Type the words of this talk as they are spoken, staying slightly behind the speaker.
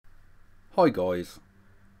Hi guys,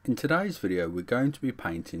 in today's video we're going to be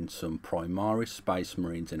painting some Primaris Space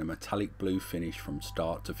Marines in a metallic blue finish from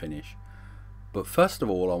start to finish. But first of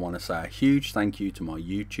all I want to say a huge thank you to my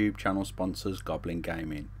YouTube channel sponsors Goblin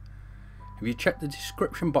Gaming. If you check the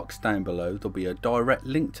description box down below there'll be a direct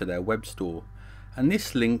link to their web store, and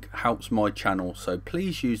this link helps my channel, so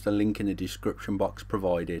please use the link in the description box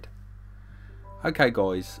provided. Okay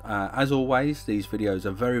guys, as always these videos are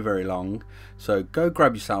very long, so go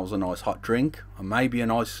grab yourselves a nice hot drink and maybe a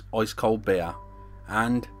nice ice cold beer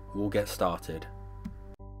and we'll get started.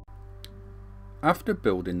 After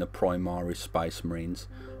building the Primaris Space Marines,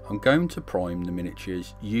 I'm going to prime the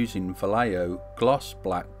miniatures using Vallejo Gloss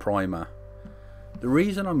Black Primer. The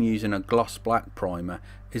reason I'm using a gloss black primer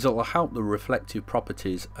is it will help the reflective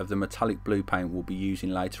properties of the metallic blue paint we'll be using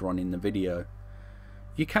later on in the video.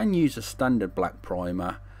 You can use a standard black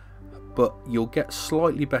primer, but you'll get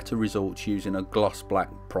slightly better results using a gloss black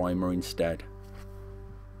primer instead.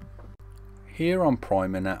 Here I'm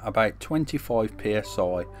priming at about 25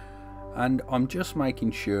 psi, and I'm just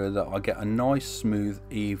making sure that I get a nice smooth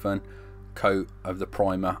even coat of the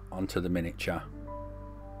primer onto the miniature.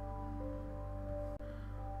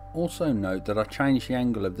 Also note that I changed the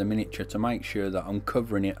angle of the miniature to make sure that I'm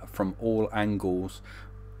covering it from all angles.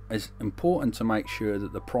 It's important to make sure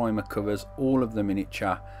that the primer covers all of the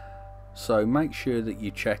miniature, so make sure that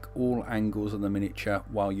you check all angles of the miniature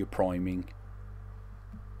while you're priming.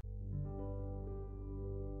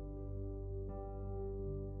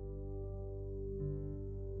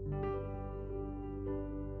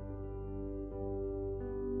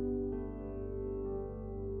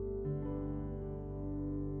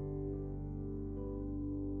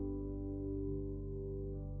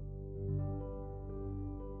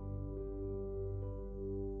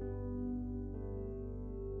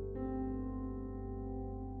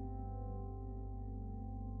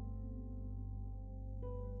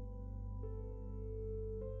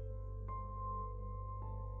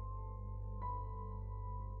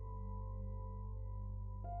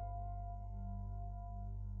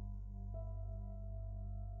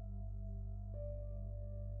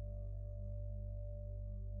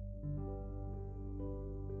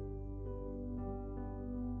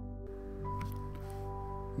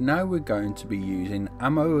 Now we're going to be using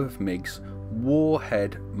Ammo of MIG's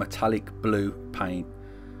Warhead Metallic Blue paint.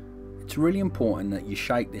 It's really important that you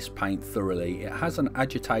shake this paint thoroughly. It has an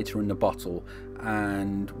agitator in the bottle,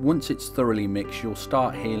 and once it's thoroughly mixed you'll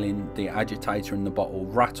start hearing the agitator in the bottle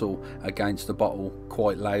rattle against the bottle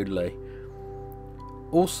quite loudly.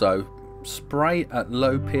 Also spray at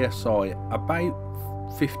low PSI,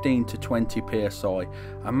 about 15 to 20 PSI,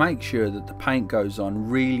 and make sure that the paint goes on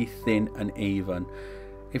really thin and even.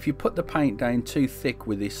 If you put the paint down too thick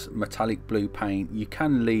with this metallic blue paint, you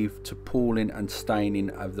can lead to pooling and staining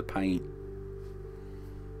of the paint.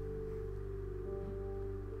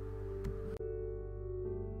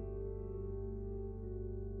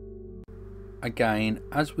 Again,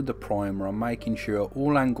 as with the primer, I'm making sure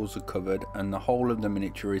all angles are covered and the whole of the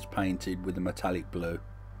miniature is painted with the metallic blue.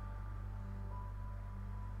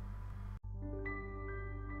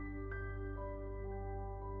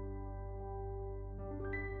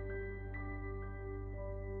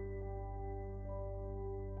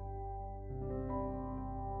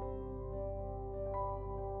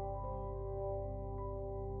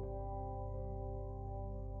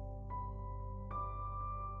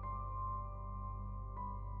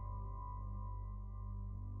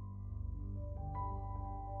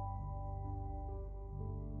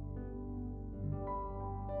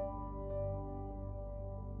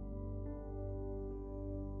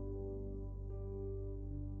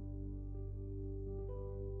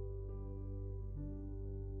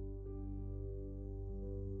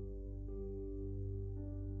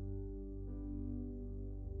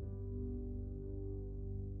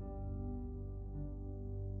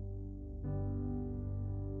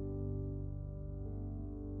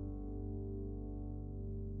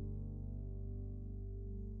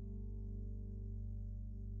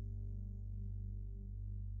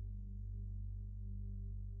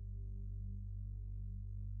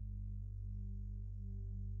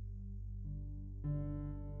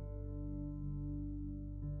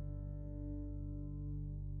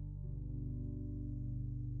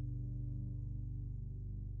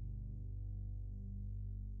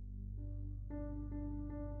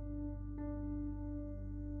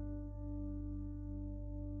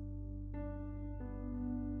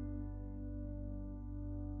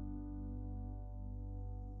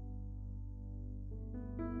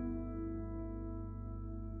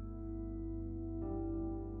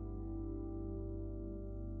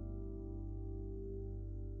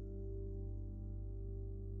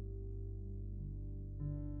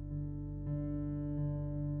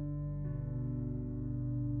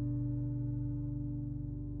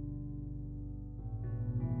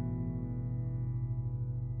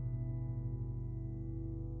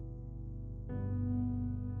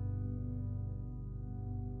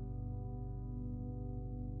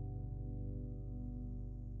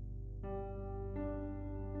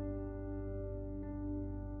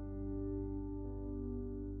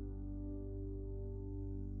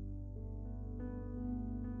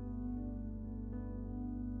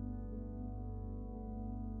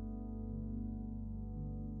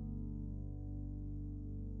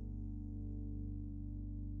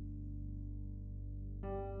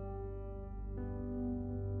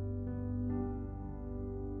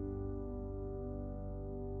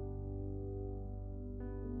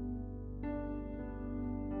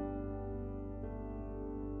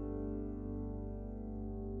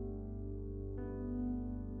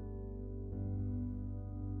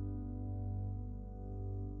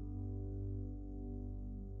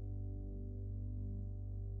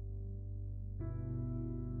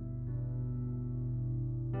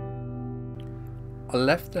 I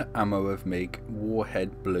left the Ammo of MiG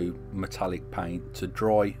Warhead Blue metallic paint to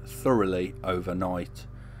dry thoroughly overnight.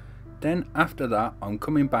 Then after that I'm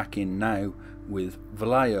coming back in now with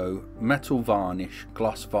Vallejo metal varnish,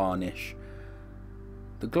 gloss varnish.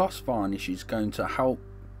 The gloss varnish is going to help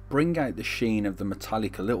bring out the sheen of the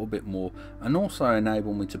metallic a little bit more, and also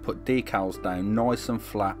enable me to put decals down nice and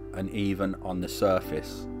flat and even on the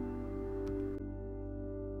surface.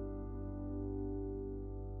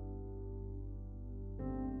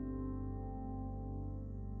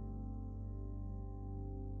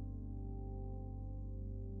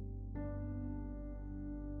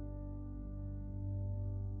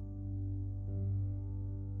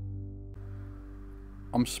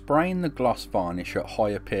 I'm spraying the gloss varnish at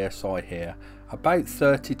higher PSI here, about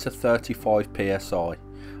 30 to 35 PSI,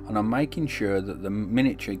 and I'm making sure that the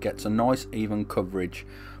miniature gets a nice even coverage,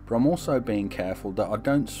 but I'm also being careful that I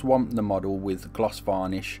don't swamp the model with gloss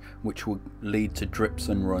varnish, which will lead to drips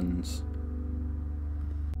and runs.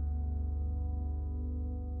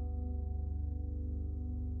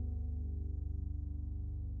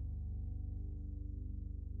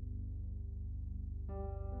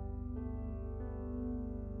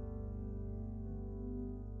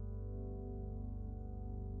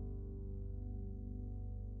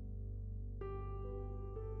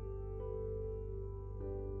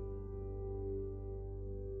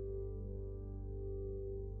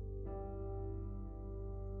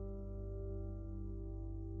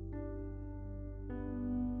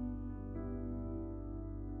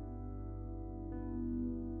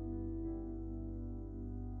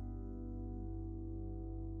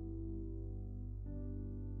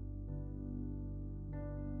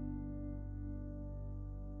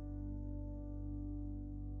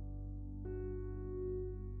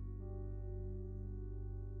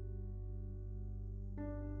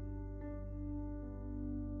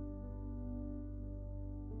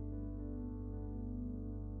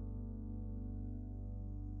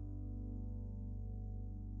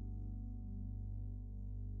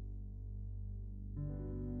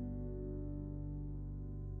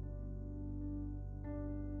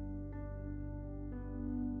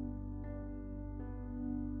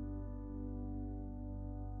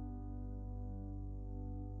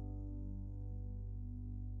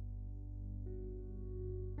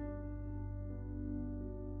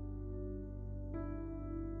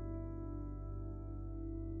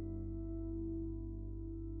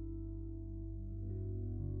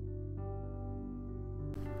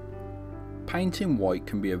 Painting white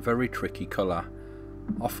can be a very tricky colour.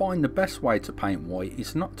 I find the best way to paint white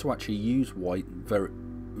is not to actually use white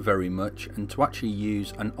very much, and to actually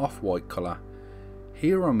use an off-white colour.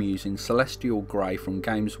 Here I'm using Celestial Grey from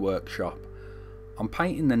Games Workshop. I'm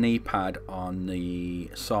painting the knee pad on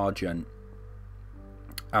the Sergeant,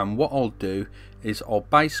 and what I'll do is I'll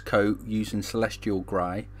base coat using Celestial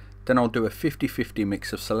Grey, then I'll do a 50-50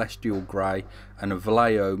 mix of Celestial Grey and a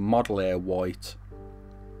Vallejo Model Air White,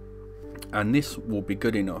 and this will be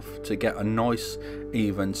good enough to get a nice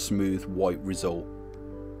even smooth white result.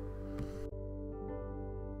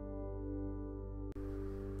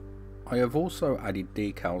 I have also added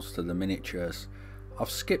decals to the miniatures. I've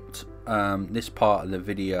skipped this part of the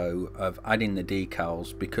video of adding the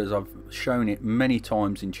decals because I've shown it many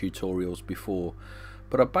times in tutorials before,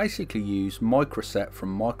 but I basically use Microset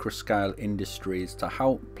from Microscale Industries to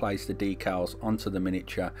help place the decals onto the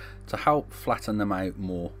miniature to help flatten them out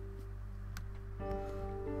more.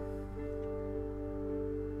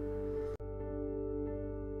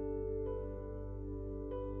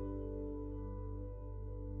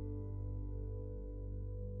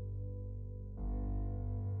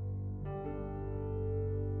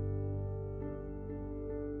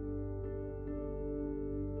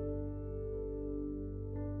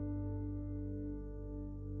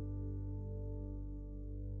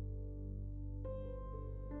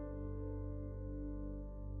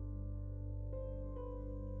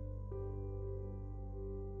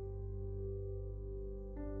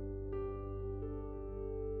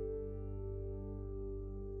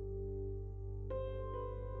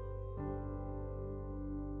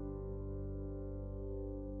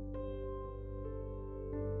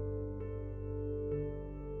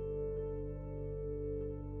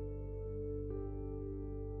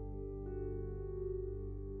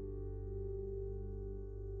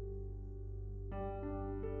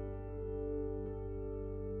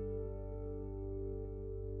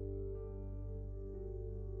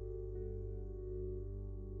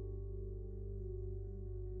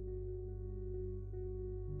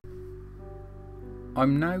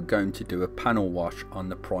 I'm now going to do a panel wash on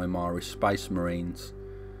the Primaris Space Marines.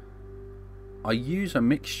 I use a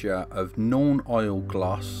mixture of non-oil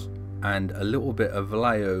gloss and a little bit of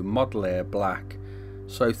Vallejo Model Air Black,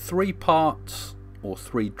 so 3 parts or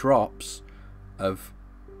 3 drops of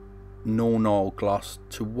non-oil gloss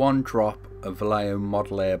to 1 drop of Vallejo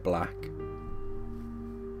Model Air Black.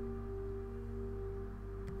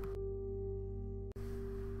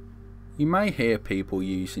 You may hear people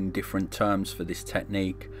using different terms for this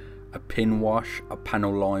technique: a pin wash, a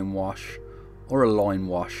panel line wash, or a line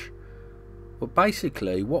wash. But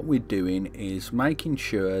basically what we're doing is making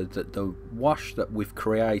sure that the wash that we've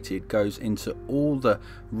created goes into all the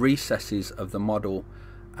recesses of the model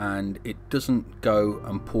and it doesn't go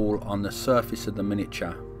and pool on the surface of the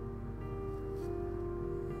miniature.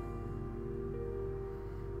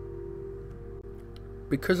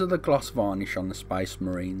 Because of the gloss varnish on the Space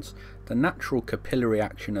Marines, the natural capillary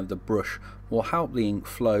action of the brush will help the ink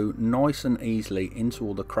flow nice and easily into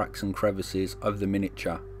all the cracks and crevices of the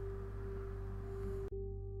miniature.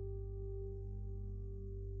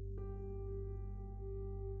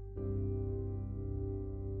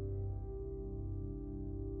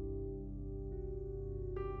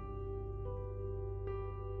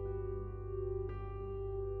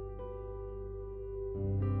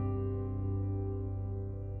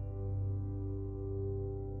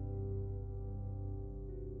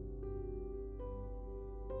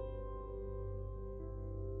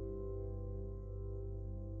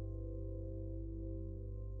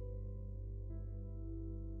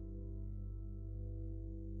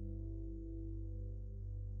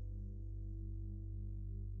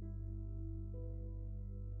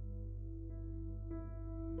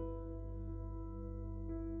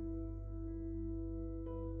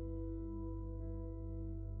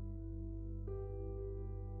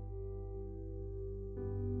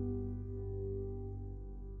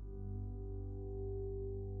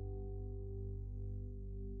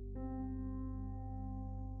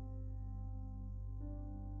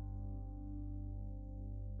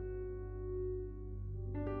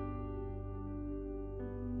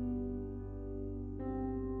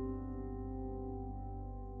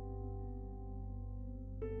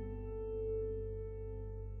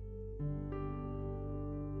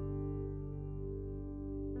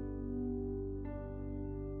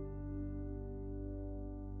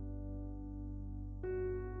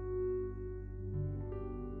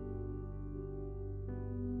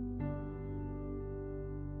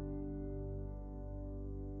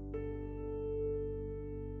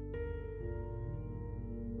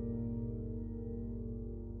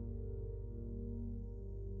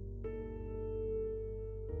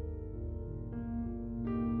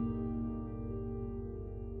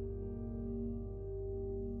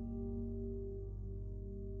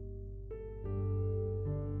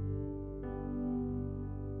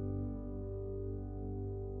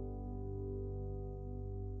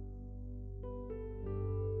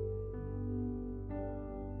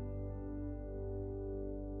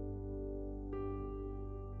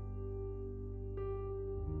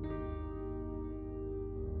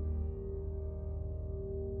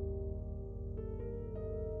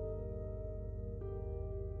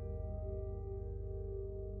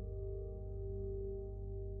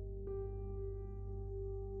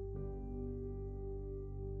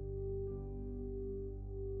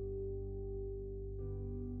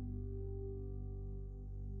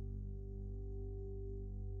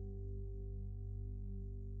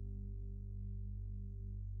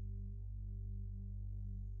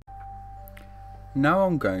 Now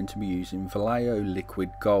I'm going to be using Vallejo Liquid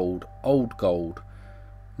Gold, Old Gold.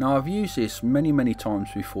 Now I've used this many times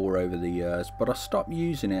before over the years, but I stopped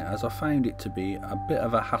using it as I found it to be a bit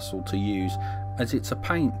of a hassle to use, as it's a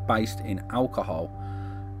paint based in alcohol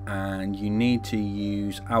and you need to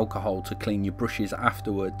use alcohol to clean your brushes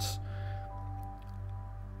afterwards.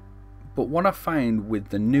 But what I found with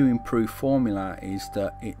the new improved formula is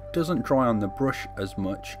that it doesn't dry on the brush as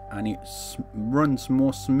much and it runs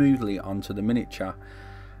more smoothly onto the miniature.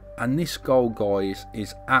 And this gold, guys,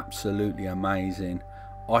 is absolutely amazing.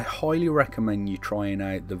 I highly recommend you trying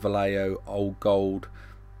out the Vallejo Old Gold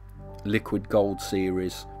Liquid Gold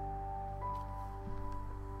series.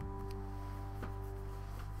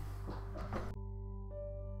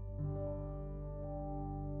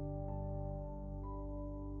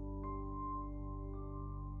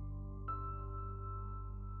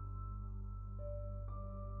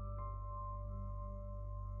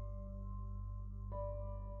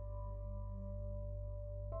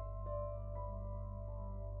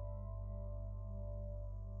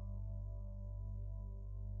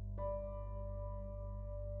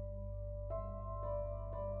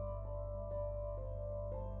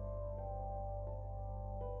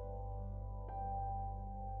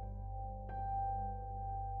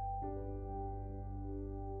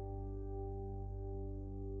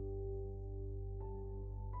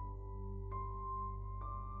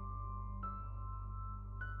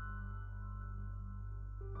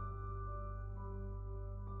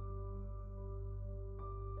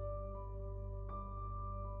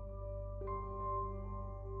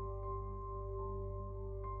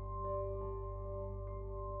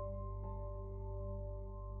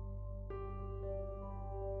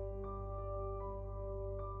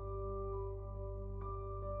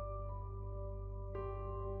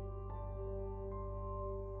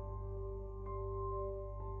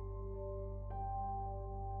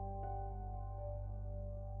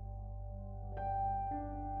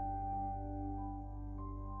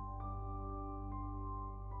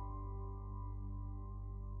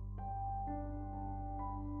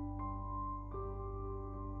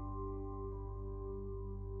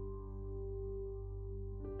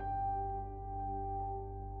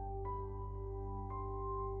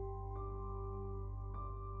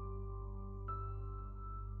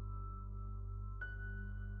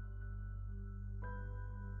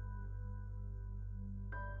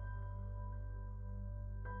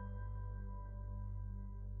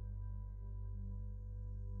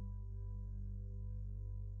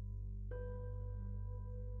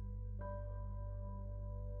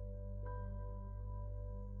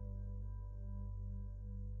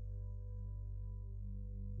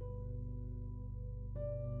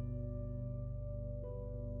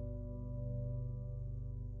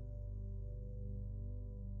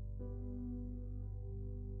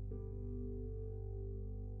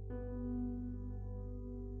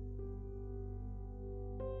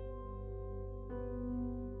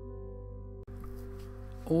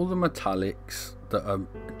 All the metallics that are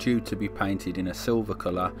due to be painted in a silver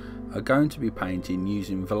colour are going to be painted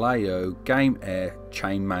using Vallejo Game Air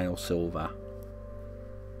Chainmail Silver.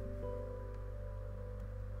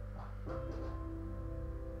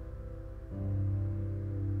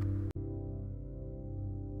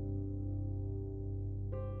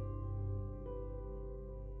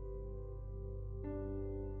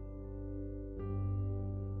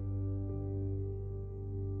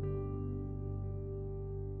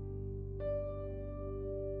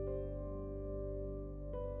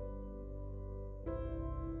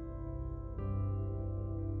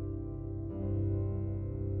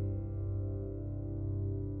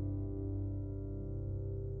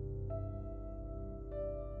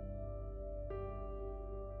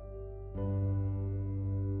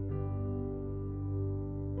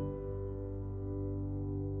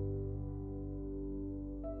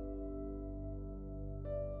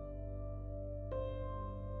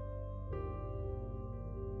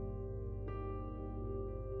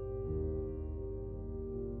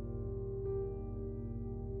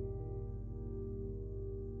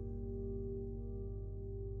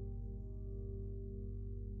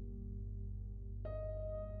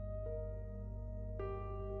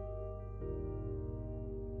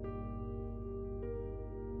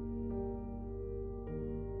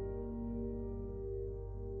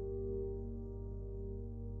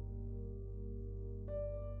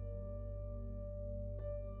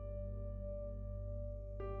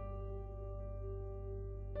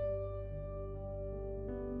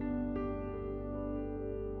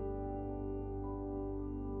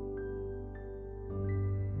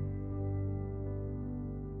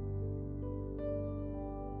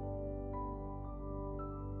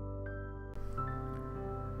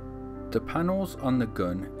 The panels on the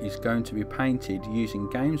gun is going to be painted using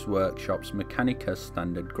Games Workshop's Mechanica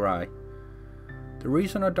Standard Grey. The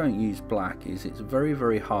reason I don't use black is it's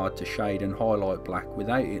very hard to shade and highlight black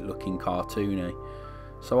without it looking cartoony,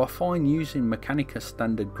 so I find using Mechanica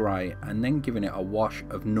Standard Grey and then giving it a wash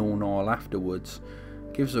of Nile afterwards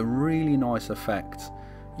gives a really nice effect.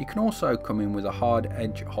 You can also come in with a hard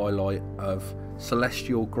edge highlight of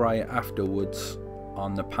Celestial Grey afterwards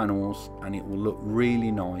on the panels and it will look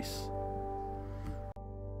really nice.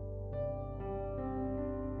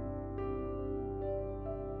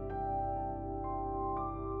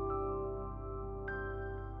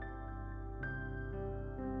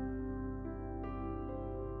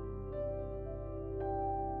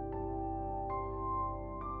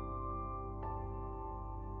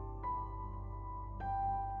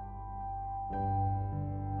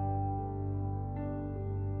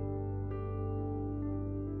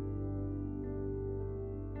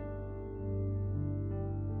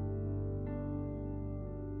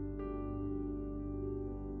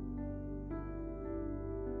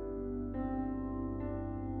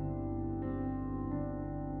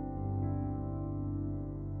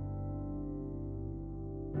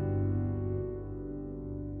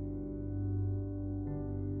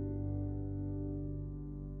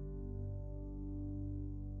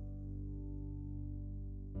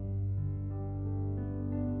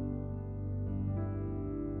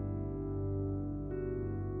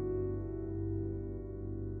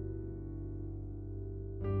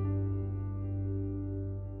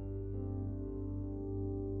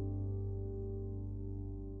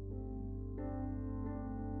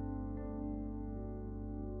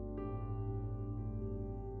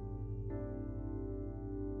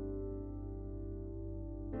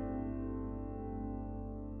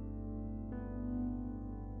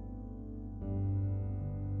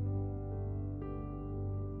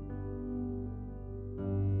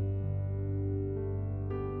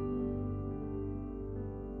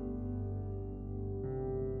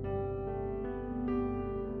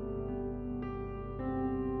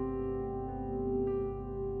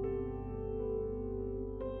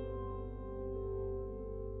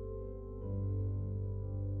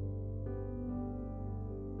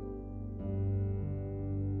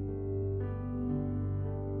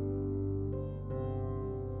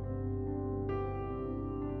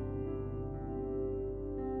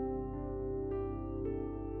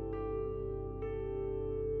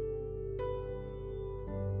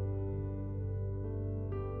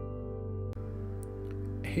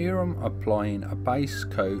 Here I'm applying a base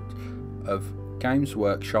coat of Games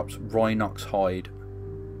Workshop's Rhinox hide.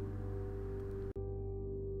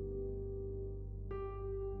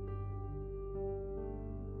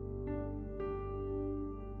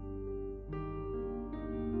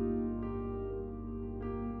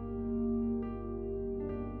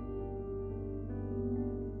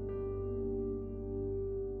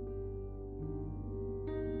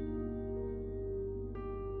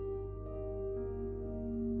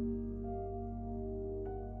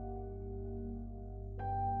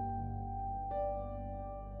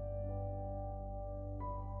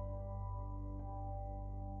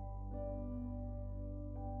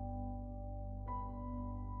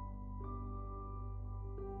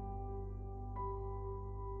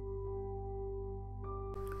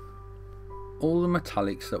 All the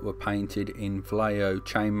metallics that were painted in Vallejo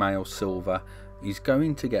chainmail silver is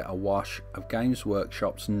going to get a wash of Games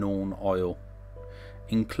Workshop's Norn oil,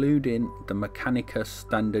 including the Mechanicus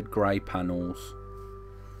standard grey panels.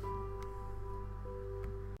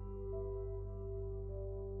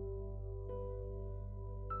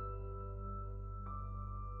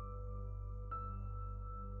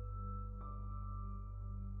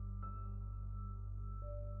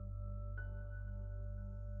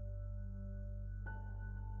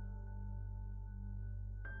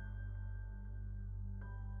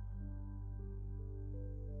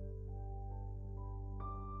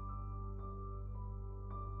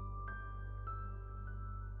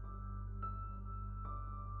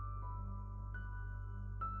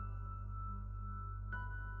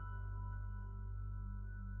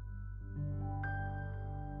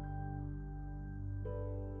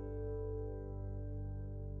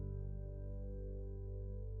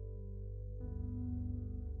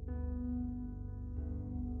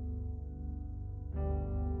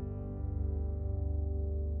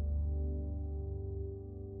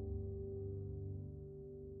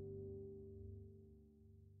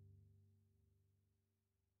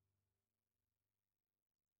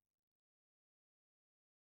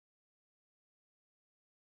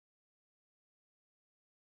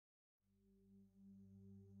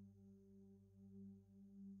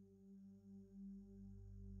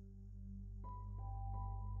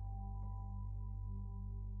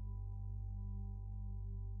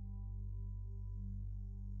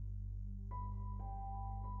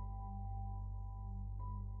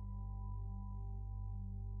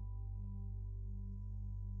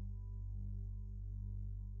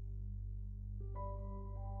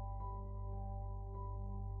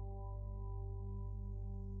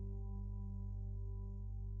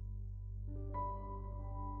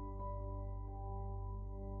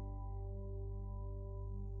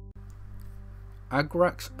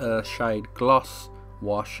 Agrac's Earthshade gloss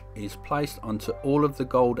wash is placed onto all of the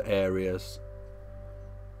gold areas.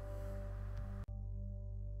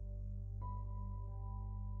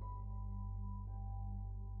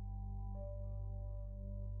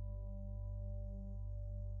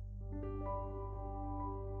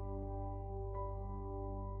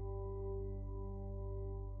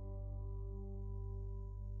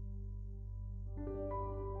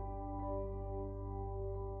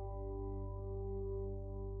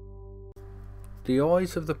 The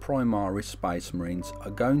eyes of the Primaris Space Marines are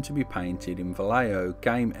going to be painted in Vallejo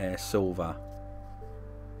Game Air Silver.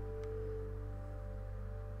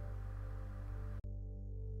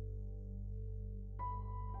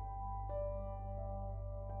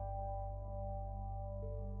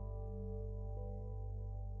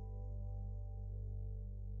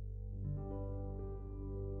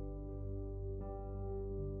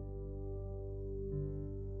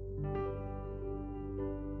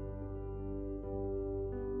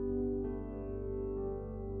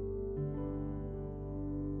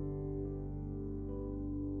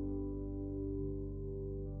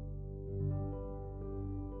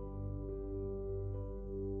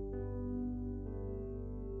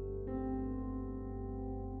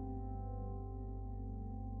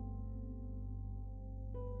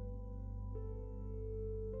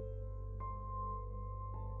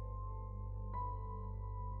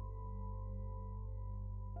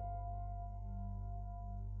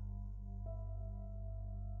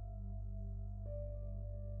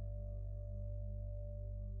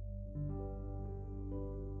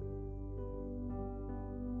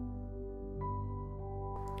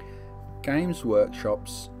 Games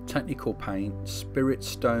Workshop's technical paint Spirit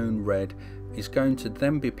Stone Red is going to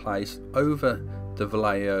then be placed over the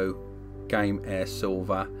Vallejo Game Air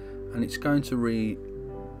Silver, and it's going to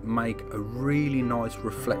make a really nice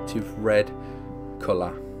reflective red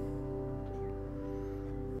colour.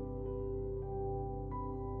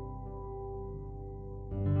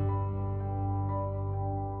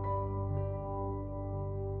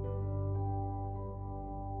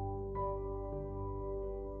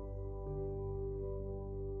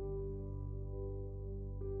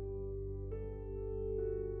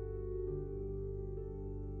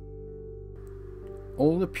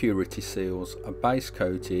 All the purity seals are base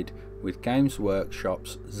coated with Games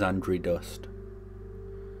Workshop's Zandri dust.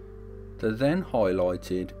 They're then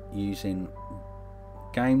highlighted using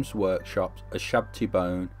Games Workshop's Ashabti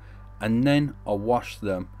bone, and then I wash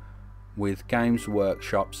them with Games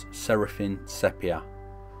Workshop's Seraphim sepia.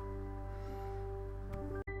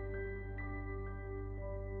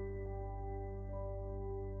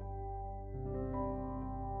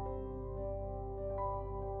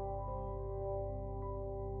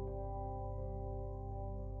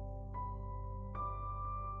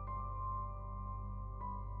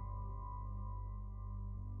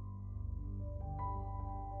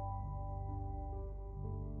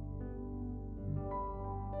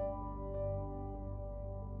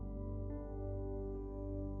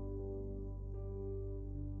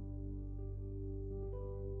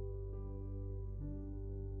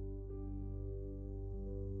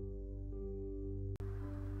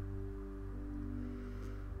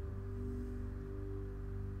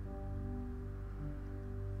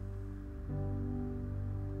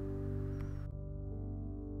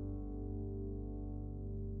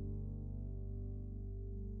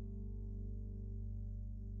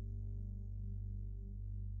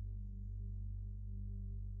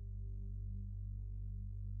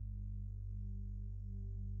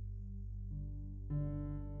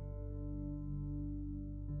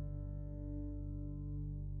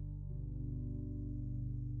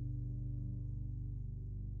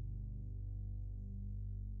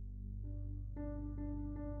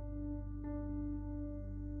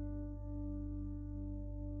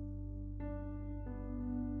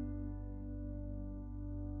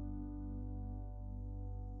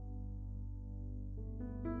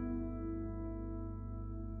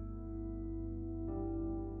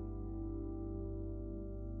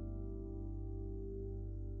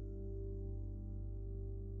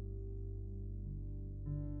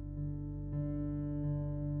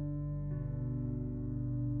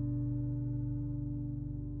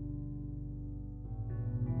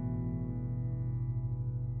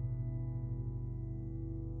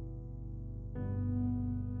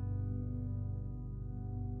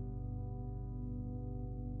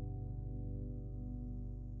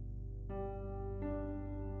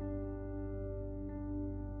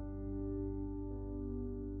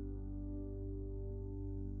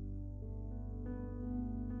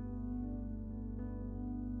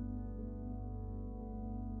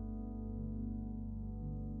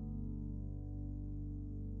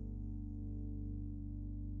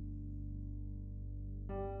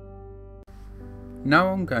 Now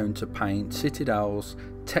I'm going to paint Citadel's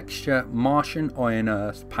texture Martian Iron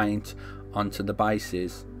Earth paint onto the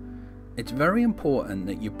bases. It's very important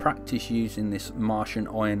that you practice using this Martian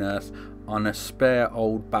Iron Earth on a spare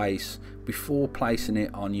old base before placing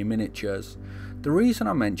it on your miniatures. The reason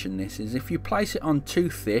I mention this is if you place it on too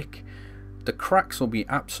thick, the cracks will be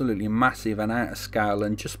absolutely massive and out of scale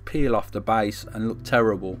and just peel off the base and look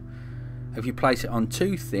terrible. If you place it on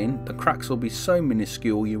too thin, the cracks will be so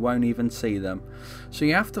minuscule you won't even see them. So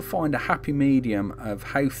you have to find a happy medium of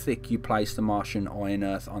how thick you place the Martian Iron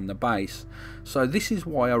Earth on the base. So this is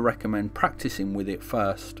why I recommend practicing with it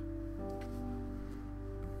first.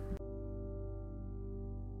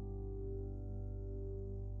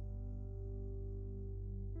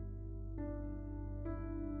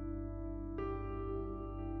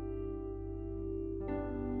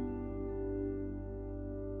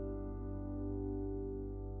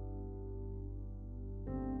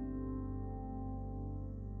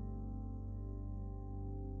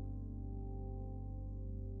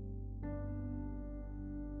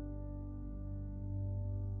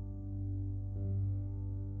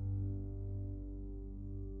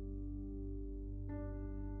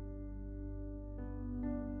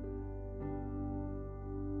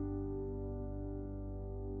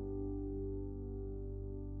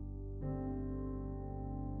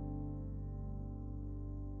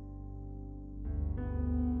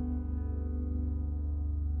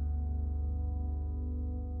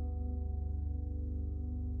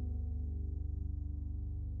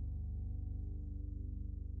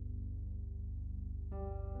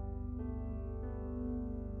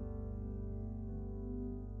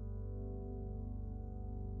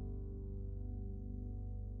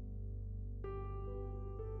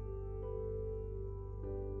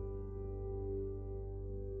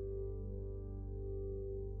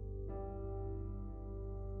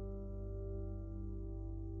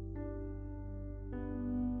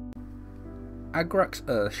 Agrax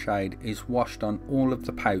Earthshade is washed on all of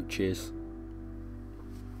the pouches.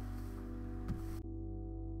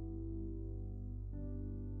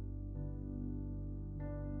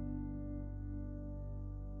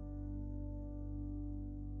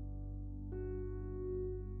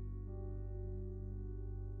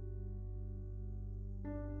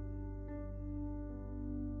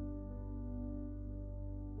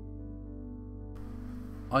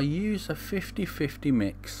 I use a 50-50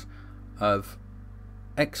 mix of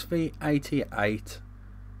XV88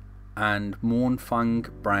 and Mornfang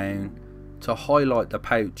Brown to highlight the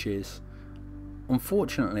pouches.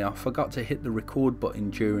 Unfortunately, I forgot to hit the record button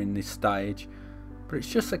during this stage, but it's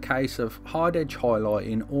just a case of hard edge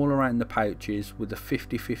highlighting all around the pouches with a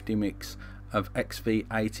 50-50 mix of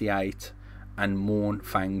XV88 and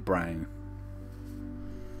Mornfang Brown.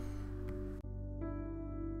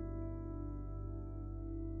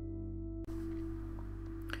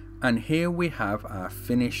 And here we have our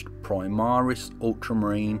finished Primaris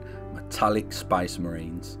Ultramarine Metallic Space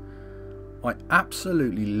Marines. I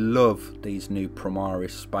absolutely love these new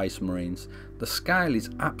Primaris Space Marines. The scale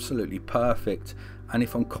is absolutely perfect, and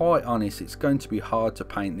if I'm quite honest, it's going to be hard to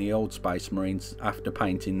paint the old Space Marines after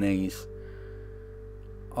painting these.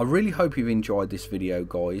 I really hope you've enjoyed this video,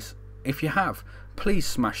 guys. If you have, please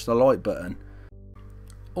smash the like button.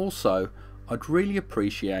 Also, I'd really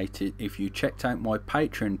appreciate it if you checked out my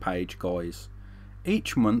Patreon page, guys.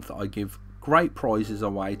 Each month I give great prizes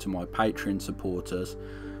away to my Patreon supporters,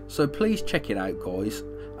 so please check it out, guys,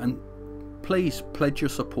 and please pledge your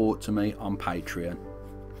support to me on Patreon.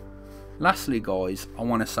 Lastly, guys, I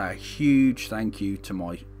want to say a huge thank you to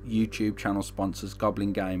my YouTube channel sponsors,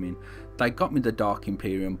 Goblin Gaming. They got me the Dark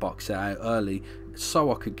Imperium box set out early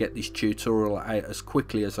so I could get this tutorial out as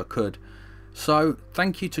quickly as I could. So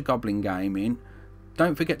thank you to Goblin Gaming.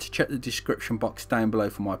 Don't forget to check the description box down below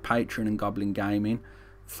for my Patreon and Goblin Gaming.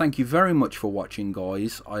 Thank you very much for watching,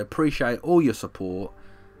 guys. I appreciate all your support,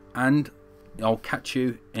 and I'll catch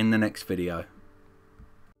you in the next video.